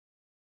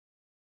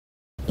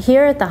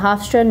Here at the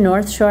Hofstra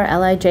North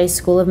Shore-LIJ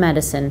School of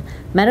Medicine,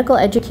 medical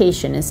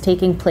education is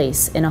taking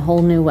place in a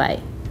whole new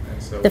way.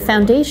 The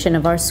foundation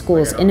of our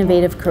school's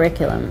innovative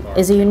curriculum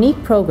is a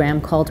unique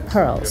program called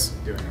PEARLS.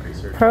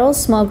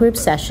 PEARLS small group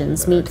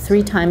sessions meet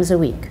 3 times a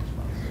week.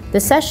 The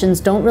sessions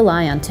don't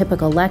rely on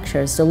typical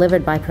lectures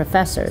delivered by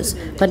professors,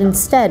 but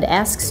instead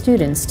ask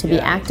students to be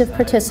active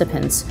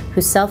participants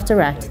who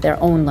self-direct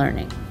their own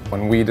learning.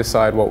 When we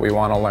decide what we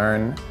want to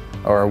learn,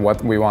 or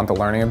what we want the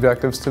learning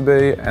objectives to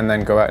be, and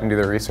then go out and do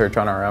the research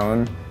on our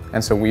own.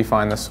 And so we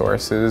find the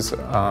sources,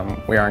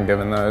 we aren't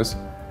given those.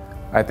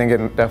 I think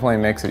it definitely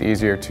makes it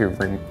easier to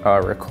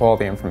recall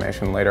the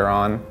information later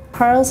on.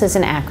 PEARLS is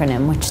an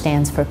acronym which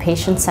stands for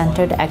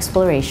Patient-Centered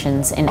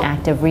Explorations in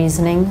Active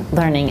Reasoning,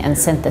 Learning, and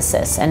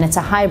Synthesis, and it's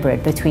a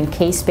hybrid between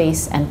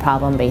case-based and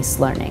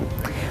problem-based learning.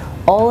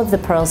 All of the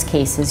PEARLS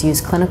cases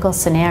use clinical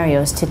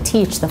scenarios to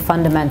teach the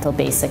fundamental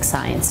basic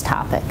science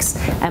topics.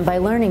 And by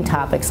learning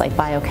topics like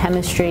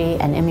biochemistry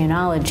and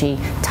immunology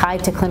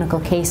tied to clinical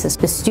cases,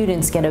 the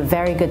students get a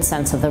very good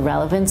sense of the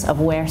relevance of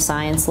where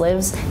science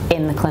lives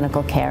in the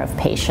clinical care of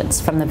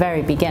patients from the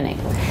very beginning.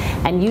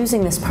 And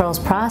using this PEARLS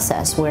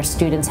process where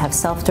students have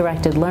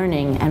self-directed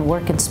learning and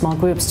work in small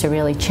groups to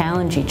really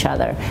challenge each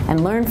other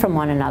and learn from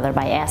one another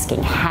by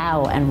asking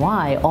how and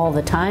why all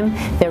the time,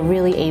 they're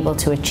really able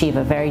to achieve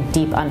a very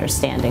deep understanding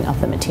of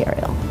the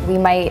material. We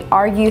might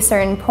argue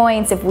certain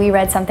points if we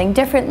read something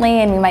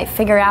differently, and we might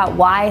figure out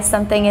why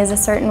something is a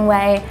certain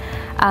way.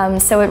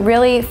 So it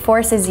really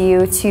forces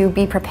you to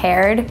be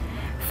prepared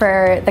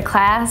for the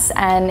class,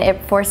 and it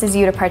forces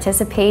you to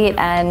participate,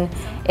 and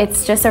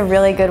it's just a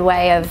really good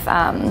way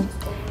of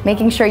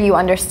making sure you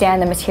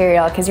understand the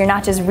material, because you're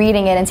not just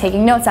reading it and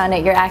taking notes on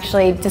it, you're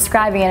actually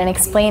describing it and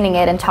explaining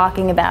it and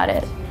talking about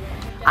it.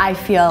 I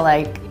feel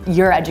like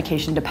your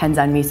education depends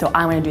on me, so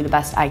I want to do the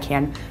best I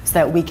can so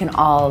that we can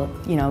all,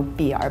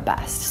 be our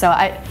best. So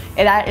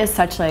that is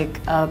such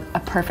like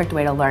a perfect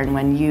way to learn,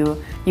 when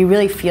you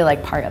really feel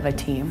like part of a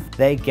team.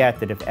 They get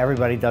that if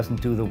everybody doesn't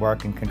do the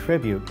work and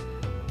contribute,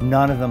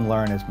 none of them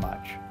learn as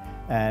much.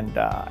 And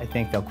I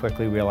think they'll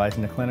quickly realize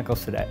in the clinical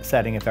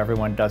setting, if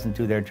everyone doesn't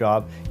do their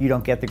job, you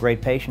don't get the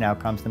great patient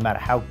outcomes no matter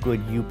how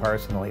good you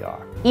personally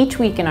are. Each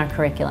week in our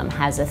curriculum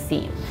has a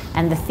theme,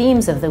 and the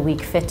themes of the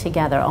week fit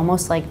together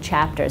almost like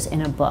chapters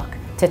in a book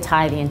to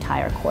tie the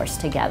entire course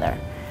together.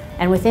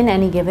 And within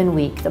any given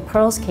week, the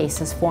PEARLS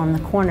cases form the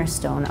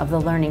cornerstone of the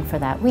learning for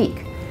that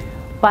week.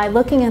 By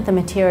looking at the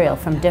material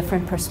from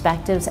different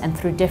perspectives and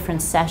through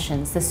different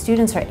sessions, the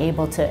students are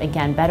able to,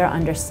 again, better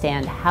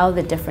understand how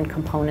the different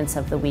components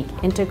of the week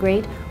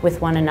integrate with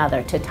one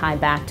another to tie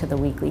back to the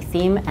weekly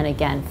theme and,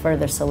 again,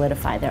 further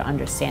solidify their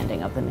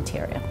understanding of the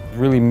material.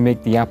 Really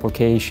make the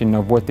application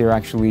of what they're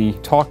actually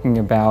talking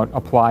about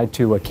applied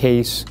to a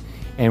case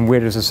and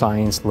where does the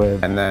science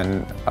live. And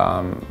then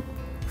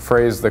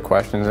phrase the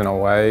questions in a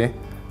way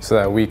so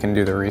that we can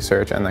do the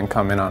research and then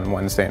come in on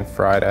Wednesday and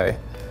Friday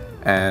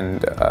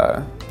and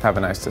have a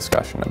nice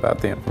discussion about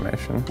the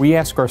information. We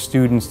ask our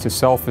students to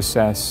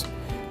self-assess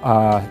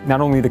not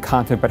only the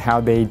content, but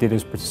how they did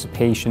as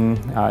participation,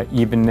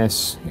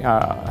 evenness,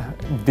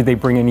 did they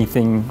bring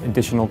anything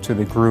additional to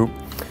the group.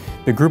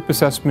 The group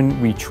assessment,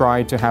 we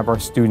try to have our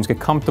students get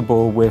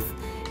comfortable with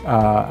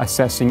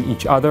assessing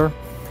each other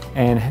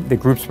and the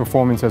group's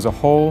performance as a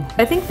whole.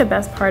 I think the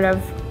best part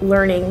of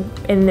learning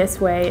in this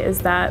way is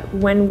that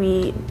when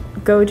we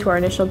go to our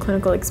initial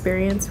clinical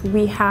experience,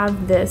 we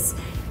have this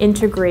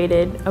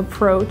integrated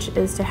approach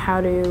as to how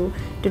to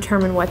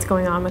determine what's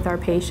going on with our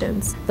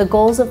patients. The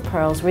goals of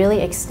PEARLS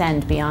really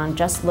extend beyond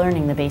just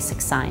learning the basic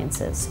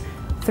sciences.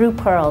 Through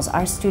PEARLS,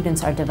 our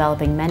students are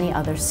developing many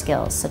other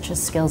skills, such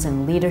as skills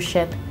in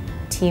leadership,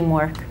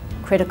 teamwork,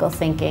 critical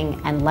thinking,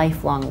 and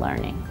lifelong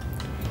learning.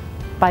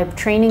 By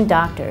training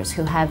doctors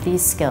who have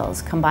these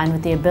skills, combined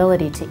with the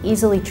ability to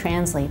easily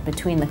translate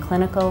between the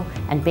clinical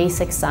and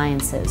basic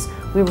sciences,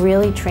 we're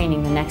really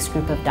training the next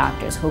group of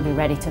doctors who will be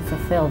ready to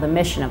fulfill the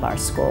mission of our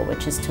school,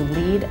 which is to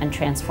lead and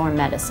transform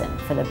medicine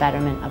for the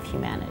betterment of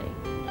humanity.